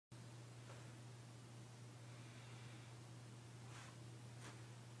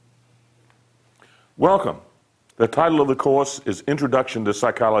Welcome. The title of the course is Introduction to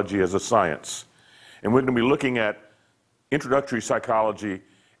Psychology as a Science. And we're going to be looking at introductory psychology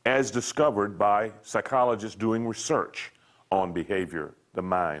as discovered by psychologists doing research on behavior, the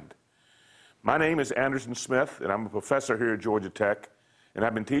mind. My name is Anderson Smith, and I'm a professor here at Georgia Tech, and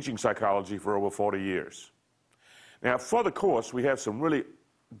I've been teaching psychology for over 40 years. Now, for the course, we have some really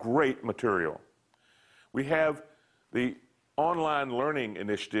great material. We have the online learning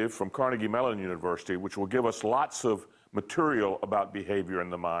initiative from Carnegie Mellon University, which will give us lots of material about behavior in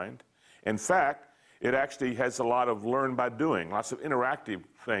the mind. In fact, it actually has a lot of learn by doing, lots of interactive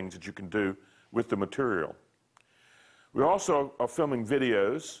things that you can do with the material. We also are filming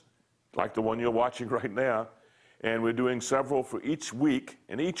videos, like the one you're watching right now, and we're doing several for each week,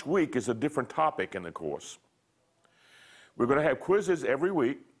 and each week is a different topic in the course. We're going to have quizzes every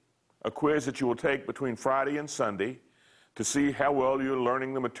week, a quiz that you will take between Friday and Sunday to see how well you're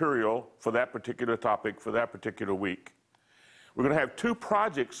learning the material for that particular topic for that particular week. We're going to have 2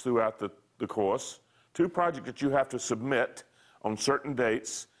 projects throughout the course, 2 projects that you have to submit on certain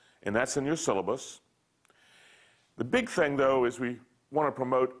dates, and that's in your syllabus. The big thing, though, is we want to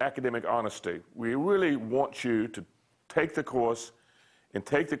promote academic honesty. We really want you to take the course and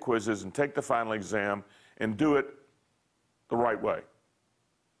take the quizzes and take the final exam and do it the right way.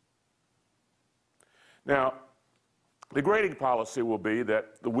 Now, the grading policy will be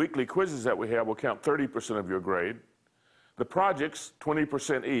that the weekly quizzes that we have will count 30% of your grade. The projects,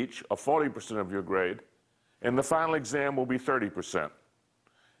 20% each, or 40% of your grade. And the final exam will be 30%,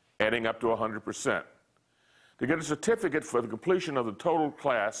 adding up to 100%. To get a certificate for the completion of the total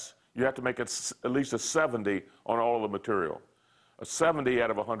class, you have to make at least a 70 on all of the material, a 70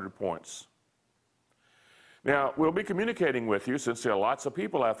 out of 100 points. Now, we'll be communicating with you, since there are lots of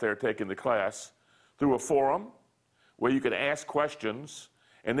people out there taking the class, through a forum where you can ask questions.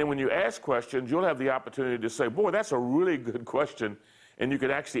 And then when you ask questions, you'll have the opportunity to say, boy, that's a really good question. And you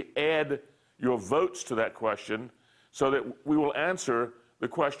can actually add your votes to that question so that we will answer the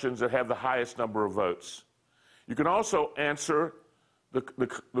questions that have the highest number of votes. You can also answer the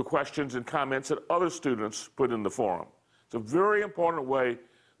questions and comments that other students put in the forum. It's a very important way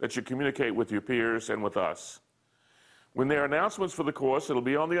that you communicate with your peers and with us. When there are announcements for the course, it'll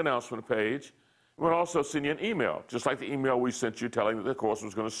be on the announcement page. We'll also send you an email, just like the email we sent you telling that the course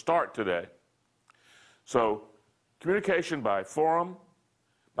was going to start today. So communication by forum,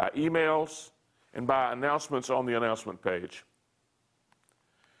 by emails, and by announcements on the announcement page.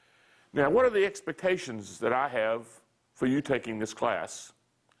 Now, what are the expectations that I have for you taking this class?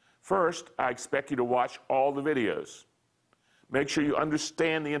 First, I expect you to watch all the videos. Make sure you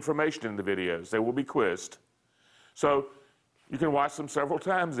understand the information in the videos. They will be quizzed. So you can watch them several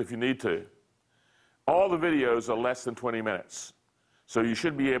times if you need to. All the videos are less than 20 minutes, so you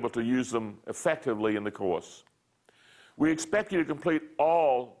should be able to use them effectively in the course. We expect you to complete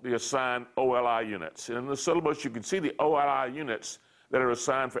all the assigned OLI units. And in the syllabus, you can see the OLI units that are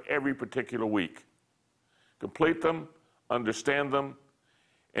assigned for every particular week. Complete them, understand them,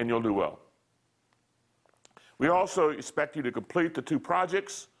 and you'll do well. We also expect you to complete the 2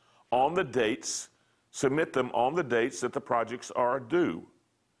 projects on the dates, submit them on the dates that the projects are due.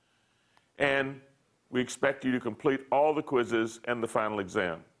 And we expect you to complete all the quizzes and the final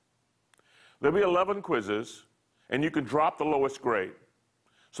exam. There'll be 11 quizzes, and you can drop the lowest grade.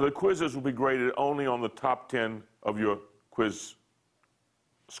 So the quizzes will be graded only on the top 10 of your quiz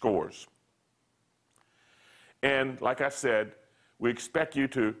scores. And like I said, we expect you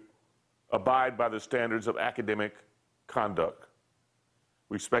to abide by the standards of academic conduct.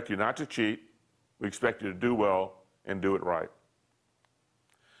 We expect you not to cheat. We expect you to do well and do it right.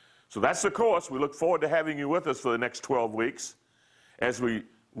 So that's the course. We look forward to having you with us for the next 12 weeks as we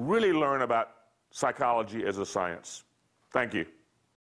really learn about psychology as a science. Thank you.